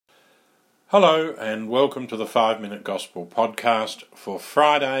Hello and welcome to the 5 Minute Gospel podcast for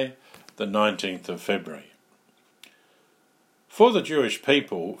Friday, the 19th of February. For the Jewish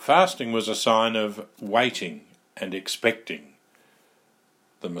people, fasting was a sign of waiting and expecting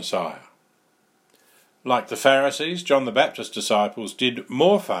the Messiah. Like the Pharisees, John the Baptist's disciples did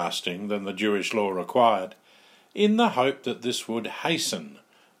more fasting than the Jewish law required, in the hope that this would hasten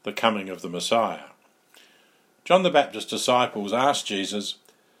the coming of the Messiah. John the Baptist's disciples asked Jesus,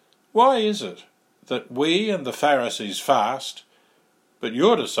 "Why is it that we and the Pharisees fast, but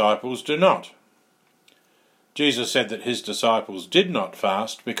your disciples do not?" Jesus said that his disciples did not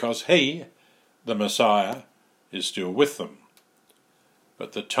fast because he, the Messiah, is still with them.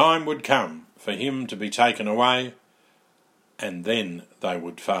 But the time would come for him to be taken away, and then they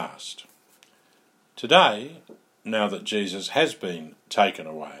would fast. Today, now that Jesus has been taken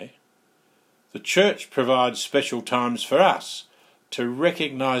away, the church provides special times for us to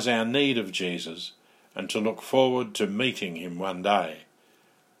recognise our need of Jesus and to look forward to meeting him one day.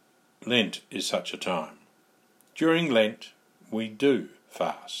 Lent is such a time. During Lent, we do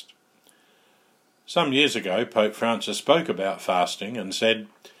fast. Some years ago, Pope Francis spoke about fasting and said,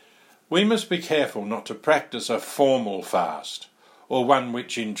 "We must be careful not to practice a formal fast, or one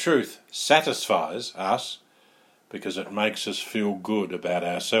which in truth satisfies us because it makes us feel good about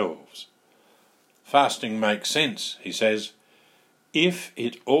ourselves. Fasting makes sense," he says, "if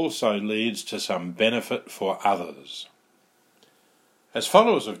it also leads to some benefit for others." As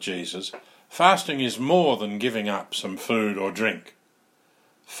followers of Jesus, fasting is more than giving up some food or drink.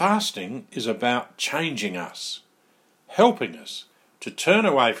 Fasting is about changing us, helping us to turn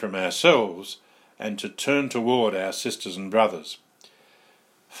away from ourselves and to turn toward our sisters and brothers.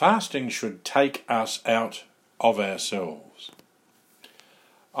 Fasting should take us out of ourselves.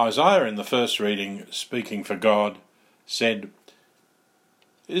 Isaiah, in the first reading, speaking for God, said,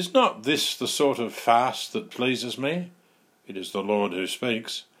 "Is not this the sort of fast that pleases me?" It is the Lord who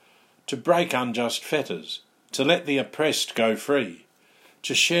speaks. "To break unjust fetters, to let the oppressed go free,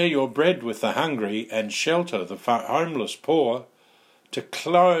 to share your bread with the hungry and shelter the homeless poor, to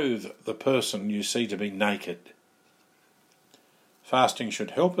clothe the person you see to be naked." Fasting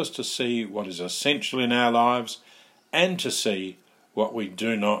should help us to see what is essential in our lives and to see what we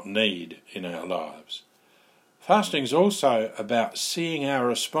do not need in our lives. Fasting is also about seeing our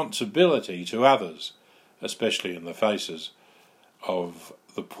responsibility to others, especially in the faces of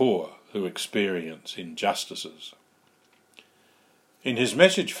the poor who experience injustices. In his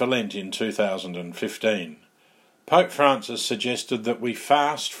message for Lent in 2015, Pope Francis suggested that we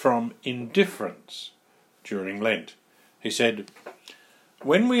fast from indifference during Lent. He said,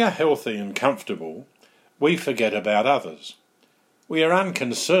 "When we are healthy and comfortable, we forget about others. We are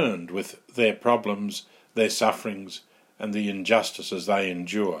unconcerned with their problems, their sufferings, and the injustices they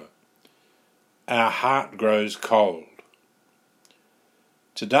endure. Our heart grows cold."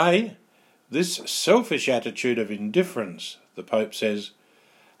 Today, this selfish attitude of indifference, the Pope says,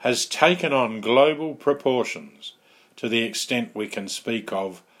 has taken on global proportions to the extent we can speak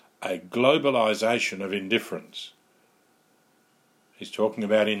of a globalisation of indifference. He's talking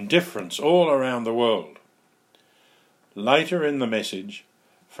about indifference all around the world. Later in the message,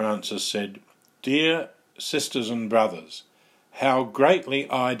 Francis said, "Dear sisters and brothers, how greatly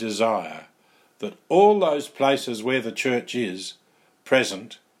I desire that all those places where the church is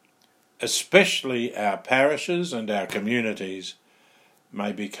present, especially our parishes and our communities,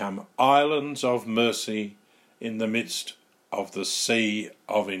 may become islands of mercy in the midst of the sea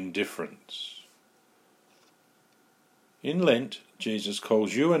of indifference." In Lent, Jesus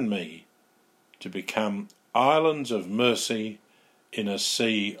calls you and me to become islands of mercy in a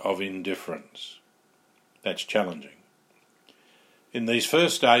sea of indifference. That's challenging. In these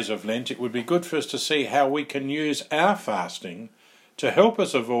first days of Lent, it would be good for us to see how we can use our fasting to help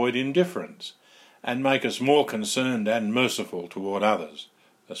us avoid indifference and make us more concerned and merciful toward others,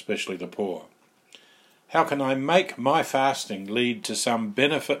 especially the poor. How can I make my fasting lead to some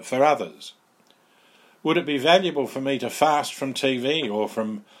benefit for others? Would it be valuable for me to fast from TV or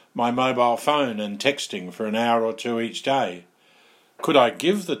from my mobile phone and texting for an hour or two each day? Could I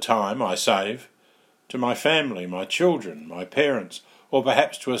give the time I save to my family, my children, my parents, or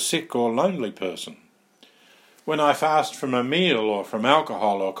perhaps to a sick or lonely person? When I fast from a meal or from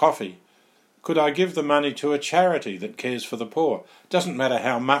alcohol or coffee, could I give the money to a charity that cares for the poor? Doesn't matter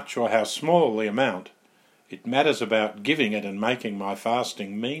how much or how small the amount. It matters about giving it and making my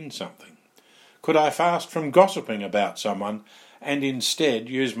fasting mean something. Could I fast from gossiping about someone and instead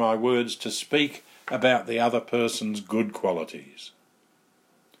use my words to speak about the other person's good qualities?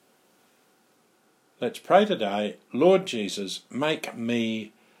 Let's pray today. Lord Jesus, make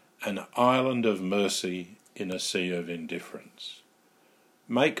me an island of mercy in a sea of indifference.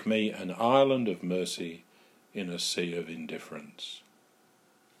 Make me an island of mercy in a sea of indifference.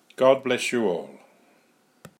 God bless you all.